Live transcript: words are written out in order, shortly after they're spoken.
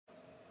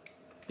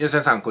吉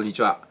谷さん、こんに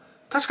ちは。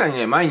確かに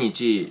ね、毎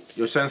日、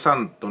吉谷さ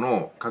んと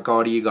の関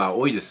わりが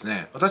多いです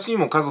ね。私に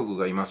も家族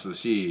がいます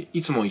し、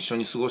いつも一緒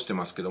に過ごして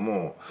ますけど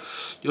も、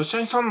吉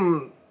谷さ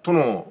んと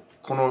の、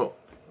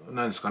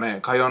何ですかね、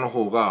会話の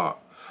方が、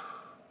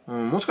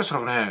もしかした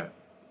らね、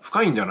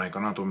深いんではない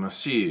かなと思いま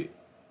すし、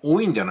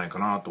多いんではないか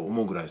なと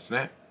思うぐらいです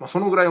ね。そ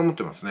のぐらい思っ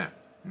てますね。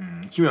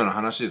奇妙な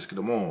話ですけ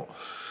ども、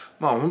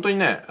本当に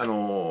ね、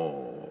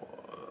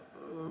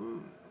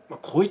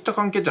こういった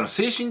関係っていうのは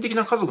精神的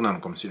な家族なの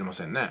かもしれま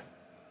せんね。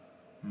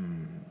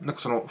なん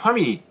かそのファ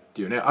ミリーっ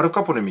ていうね、アル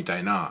カポネみた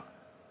いな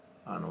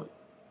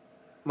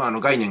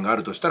概念があ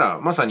るとしたら、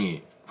まさ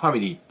にファ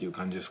ミリーっていう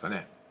感じですか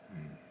ね。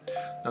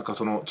なんか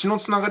その血の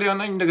つながりは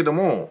ないんだけど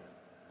も、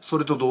そ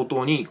れと同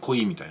等に濃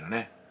いみたいな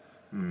ね。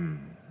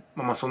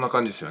そんな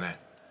感じですよね。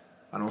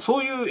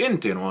そういう縁っ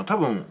ていうのは多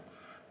分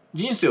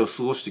人生を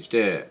過ごしてき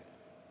て、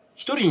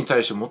一人に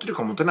対してモテる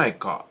かモテない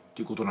かっ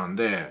ていうことなん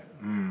で、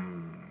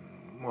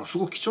す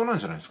ごく貴重なん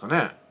じゃないですか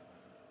ね。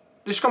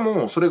で、しか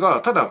もそれが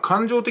ただ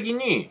感情的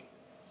に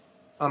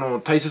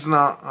大切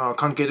な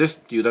関係です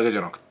っていうだけじ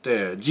ゃなく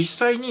て、実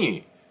際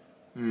に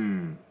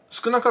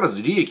少なから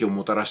ず利益を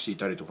もたらしてい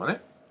たりとか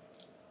ね、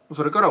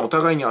それからお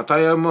互いに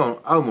与え合うも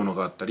の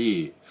があった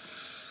り、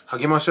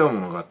励まし合う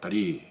ものがあった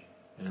り、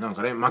なん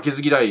かね、負け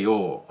ず嫌い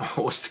を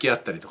押し付け合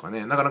ったりとか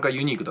ね、なかなか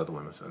ユニークだと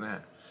思いますよね。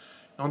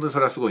本当にそ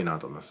れはすごいな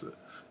と思います。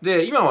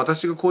で、今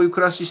私がこういう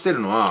暮らししてる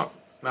のは、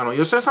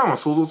吉田さんは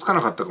想像つかな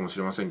かったかもし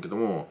れませんけど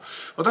も、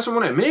私も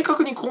ね、明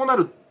確にこうな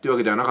るってわ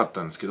けではなかっ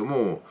たんですけど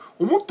も、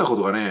思ったこ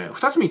とがね、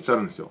2つ3つあ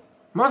るんですよ。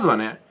まずは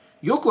ね、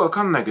よくわ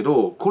かんないけ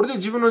ど、これで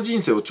自分の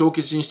人生を帳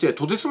消しにして、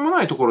とてつも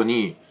ないところ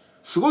に、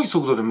すごい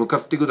速度で向か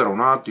っていくだろう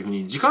なっていうふう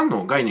に、時間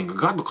の概念が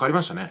ガッと変わり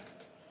ましたね。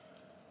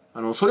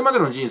それまで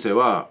の人生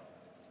は、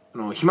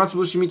暇つ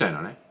ぶしみたい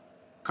なね、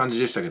感じ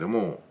でしたけど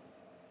も、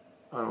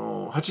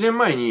8年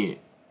前に、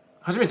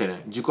初めて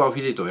ね、自己アフ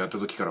ィリエイトをやった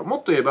時から、も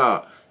っと言え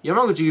ば、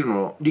山口陸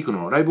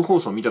のライブ放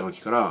送を見た時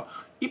から、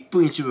1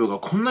分1秒が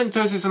こんなに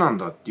大切なん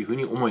だっていうふう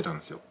に思えたん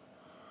ですよ。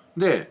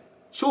で、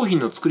商品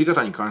の作り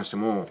方に関して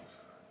も、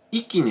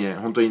一気にね、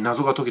本当に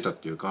謎が解けたっ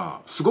ていうか、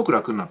すごく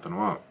楽になった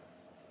のは、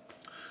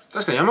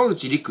確か山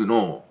口陸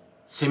の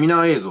セミ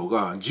ナー映像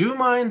が10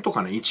万円と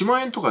かね、1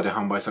万円とかで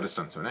販売されて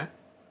たんですよね。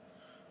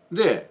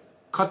で、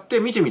買って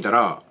見てみた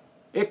ら、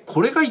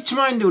これが1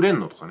万円で売れん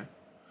のとかね。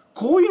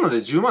こういうので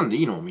10万で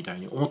いいのみたい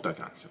に思ったわ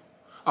けなんですよ。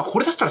こ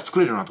れだったら作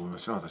れるなと思いま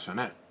すよ、私は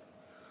ね。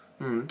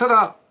た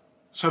だ、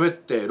喋っ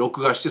て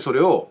録画してそれ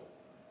を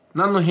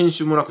何の編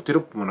集もなくテロ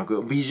ップもな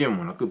く BGM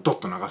もなくドッ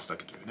と流すだ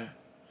けというね。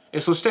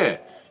そし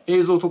て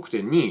映像特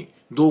典に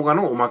動画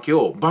のおまけ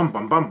をバン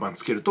バン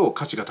つけると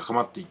価値が高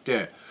まっていっ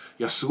て、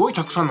いや、すごい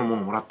たくさんのも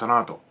のをもらった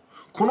なと。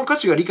この価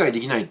値が理解で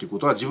きないっていうこ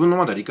とは自分の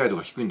まだ理解度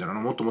が低いんだな。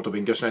もっともっと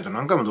勉強しないと、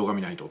何回も動画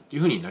見ないとってい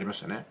うふうになりまし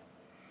たね。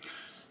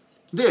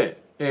で、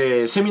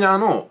セミナー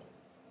の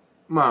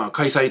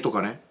開催と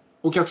かね、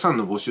お客さん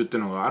の募集ってい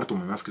うのがあると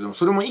思いますけど、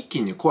それも一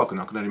気に怖く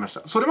なくなりまし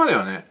た。それまで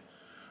はね、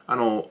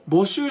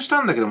募集し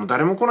たんだけども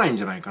誰も来ないん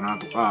じゃないかな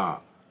とか、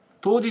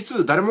当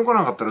日誰も来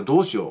なかったらど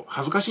うしよう、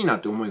恥ずかしいな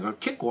って思いが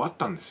結構あっ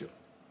たんですよ。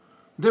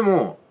で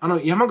も、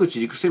山口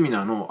陸セミ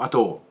ナーの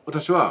後、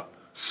私は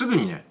すぐ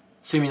にね、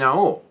セミナー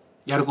を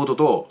やること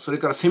と、それ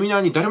からセミナ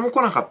ーに誰も来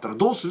なかったら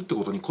どうするって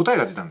ことに答え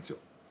が出たんですよ。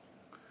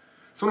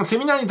そのセ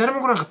ミナーに誰も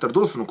来なかったら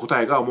どうするの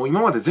答えがもう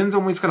今まで全然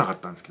思いつかなかっ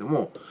たんですけど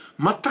も、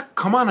全く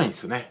構わないんで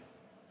すよね。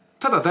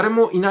ただ誰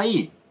もいな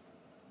い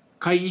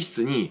会議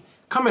室に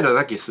カメラ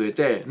だけ据え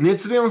て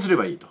熱弁をすれ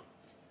ばいいと。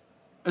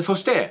そ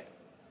して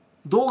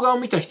動画を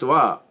見た人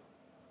は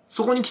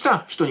そこに来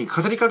た人に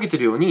語りかけて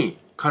るように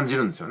感じ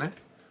るんですよね。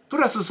プ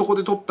ラスそこ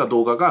で撮った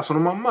動画がその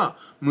まんま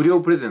無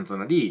料プレゼント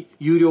なり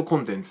有料コ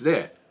ンテンツ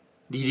で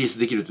リリース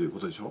できるというこ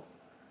とでしょ。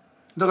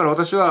だから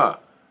私は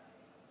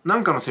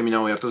何かのセミナ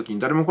ーをやった時に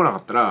誰も来なか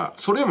ったら、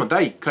それよりも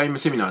第1回目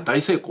セミナー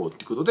大成功っ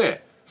ていうこと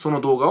で、そ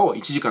の動画を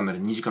1時間なり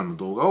2時間の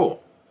動画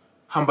を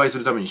販売す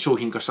るために商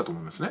品化したと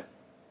思いますね。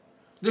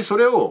で、そ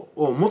れを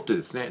持って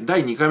ですね、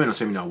第2回目の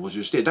セミナーを募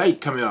集して、第1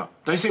回目は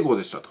大成功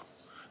でしたと。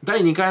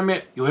第2回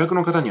目予約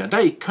の方には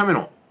第1回目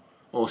の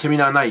セミ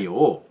ナー内容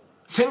を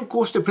先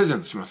行してプレゼン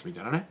トしますみ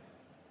たいなね。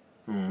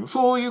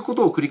そういうこ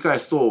とを繰り返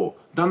すと、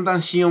だんだ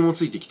ん信用も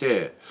ついてき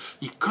て、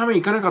1回目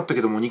行かなかった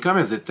けども2回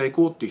目は絶対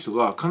行こうっていう人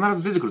が必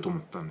ず出てくると思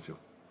ったんですよ。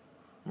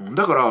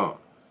だから、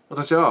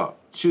私は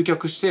集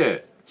客し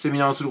てセミ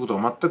ナーをすること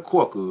は全く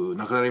怖く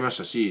なくなりまし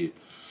たし、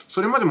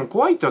それまでも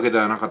怖いってわけで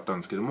はなかったん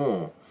ですけど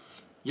も、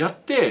やっ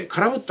て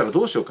空振ったら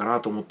どうしようかな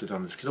と思ってた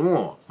んですけど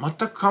も、全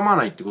く構わ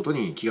ないってこと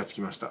に気がつ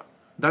きました。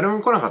誰も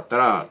来なかった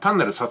ら単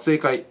なる撮影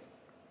会、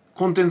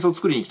コンテンツを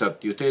作りに来たっ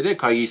ていう体で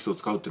会議室を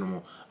使うっていうの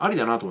もあり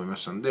だなと思いま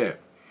したんで、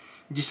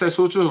実際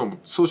そうしよ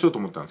うと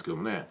思ったんですけど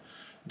もね、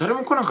誰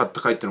も来なかった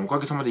会っていうのはおか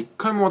げさまで一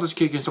回も私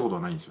経験したこと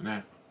はないんですよ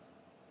ね。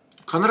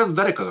必ず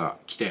誰かが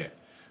来て、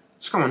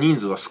しかも人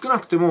数は少な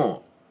くて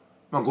も、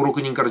5、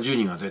6人から10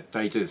人は絶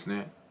対いてです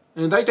ね、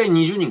大体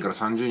20人から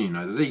30人の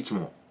間でいつ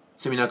も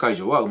セミナー会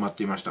場は埋まっ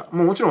ていました。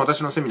もちろん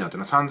私のセミナーってい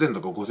うのは3000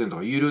とか5000と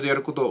か有料でや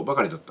ることば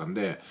かりだったん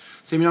で、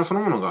セミナーそ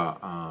のもの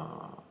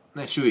が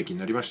収益に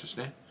なりましたし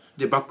ね。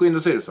でバックエンド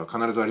セールスは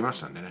必ずありま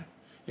したんでね、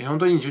本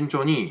当に順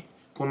調に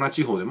こんな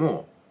地方で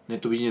もネッ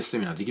トビジネスセ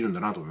ミナーできるんだ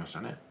なと思いました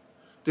ね。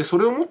でそ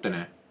れをもって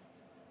ね、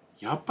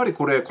やっぱり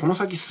この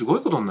先すご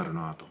いことになる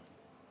なと、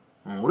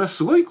俺は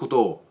すごいこ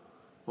と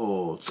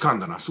を掴ん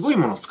だな、すごい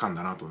ものを掴ん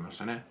だなと思いまし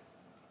たね。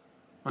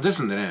で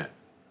すんでね、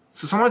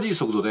凄まじい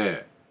速度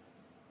で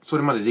そ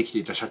れまでできて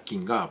いた借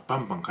金がバ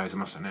ンバン返せ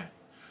ましたね。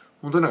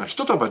本当になんか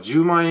1束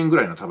10万円ぐ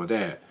らいの束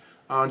で、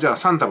じゃあ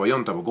3束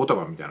4束5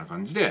束みたいな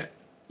感じで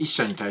1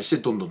社に対して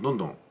どんど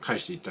ん返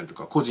していったりと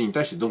か、個人に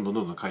対してどんど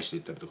ん返してい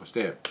ったりとかし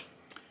て、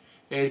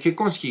結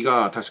婚式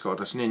が確か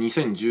私ね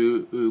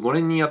2015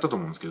年にやったと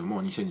思うんですけど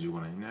も、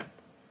2015年にね、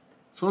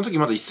その時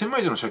まだ1000万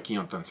以上の借金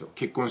あったんですよ。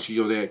結婚式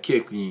場でケ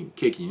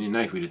ーキにね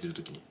ナイフ入れてる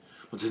時に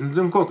全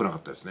然怖くなか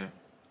ったですね。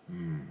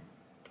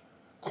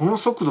この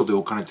速度で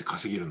お金って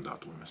稼げるんだ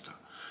と思いました。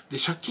で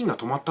借金が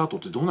止まった後っ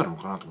てどうなるの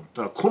かなと思っ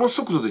たら、この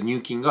速度で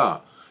入金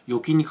が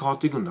預金に変わっ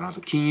ていくんだな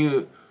と、金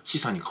融資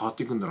産に変わっ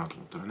ていくんだなと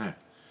思ったらね、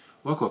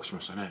ワクワクしま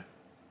したね。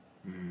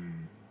だ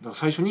から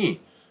最初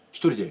に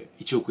一人で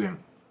1億円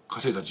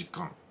稼いだ実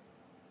感、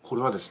こ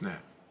れはですね、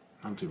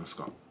何と言います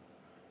か、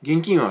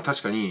現金は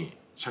確かに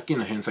借金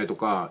の返済と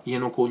か家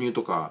の購入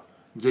とか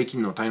税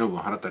金の滞納分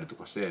払ったりと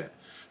かして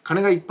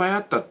金がいっぱいあ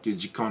ったっていう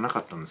実感はな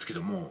かったんですけ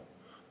ども、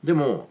で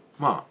も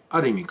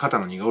ある意味肩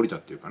の荷が下りたっ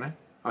ていうかね、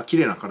綺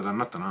麗な体に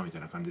なったなみた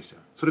いな感じでした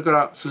よ。それか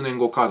ら数年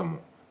後カードも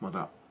ま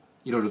た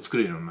いろいろ作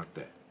れるようになっ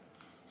て、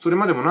それ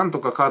までもなんと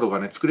かカードが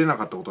ね作れな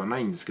かったことはな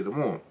いんですけど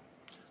も、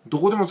ど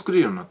こでも作れ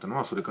るようになったの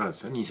はそれからで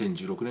すよ。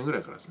2016年ぐら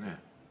いからですね。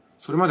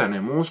それまではね、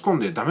申し込ん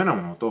でダメな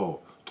もの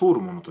と通る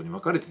ものとに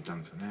分かれていたん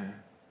ですよ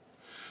ね。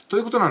と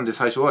いうことなんで、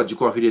最初は自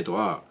己アフィリエイト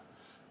は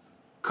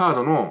カー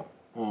ド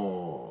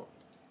の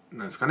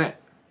なんですかね、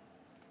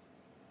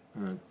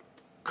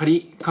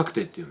仮確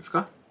定っていうんです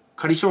か、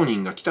仮承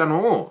認が来た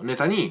のをネ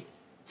タに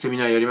セミ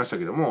ナーやりました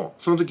けども、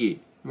その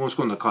時申し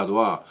込んだカード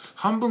は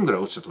半分ぐら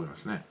い落ちたと思いま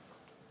すね。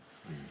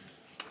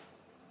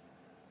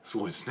す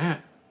ごいです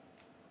ね。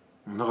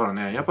だから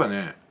ね、やっぱり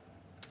ね、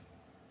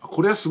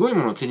これはすごい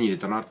ものを手に入れ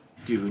たなっ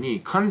ていうふう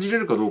に感じれ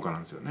るかどうかな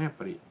んですよね。やっ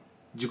ぱり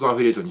自己アフィ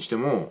リエイトにして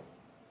も、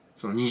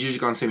その20時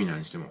間セミナー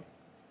にしても、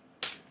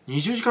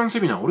20時間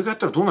セミナー俺がやっ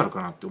たらどうなる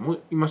かなって思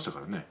いました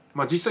からね。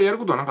実際やる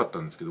ことはなかった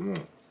んですけども、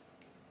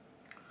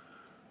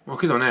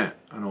けどね、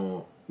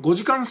5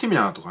時間セミ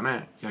ナーとか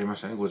ねやりま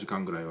したね。5時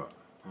間ぐらいは。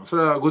そ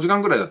れは5時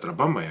間ぐらいだったら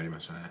バンバンやり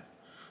ましたね。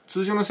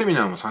通常のセミ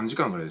ナーも3時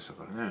間ぐらいでした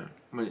からね。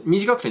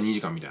短くて2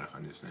時間みたいな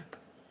感じですね。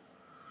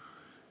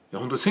いや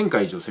本当に1000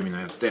回以上セミナ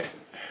ーやって、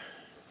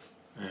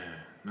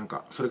なん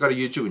かそれから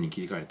YouTube に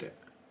切り替えて、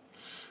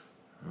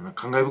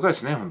感慨深いで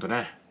すね本当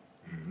ね。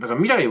だから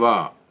未来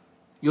は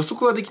予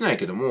測はできない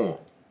けど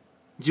も、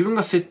自分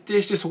が設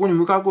定してそこに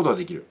向かうことが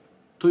できる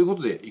というこ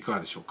とでいかが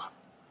でしょうか。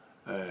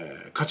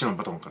価値の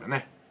バトンから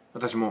ね、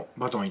私も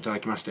バトンをいただ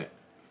きまして、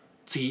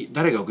次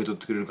誰が受け取っ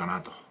てくれるか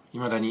なと、い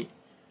まだに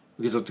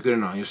受け取ってくれ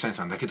るのは吉谷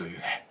さんだけという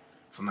ね、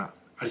そんな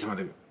ありさま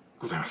で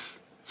ございま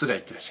す。それでは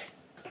いってらっしゃい。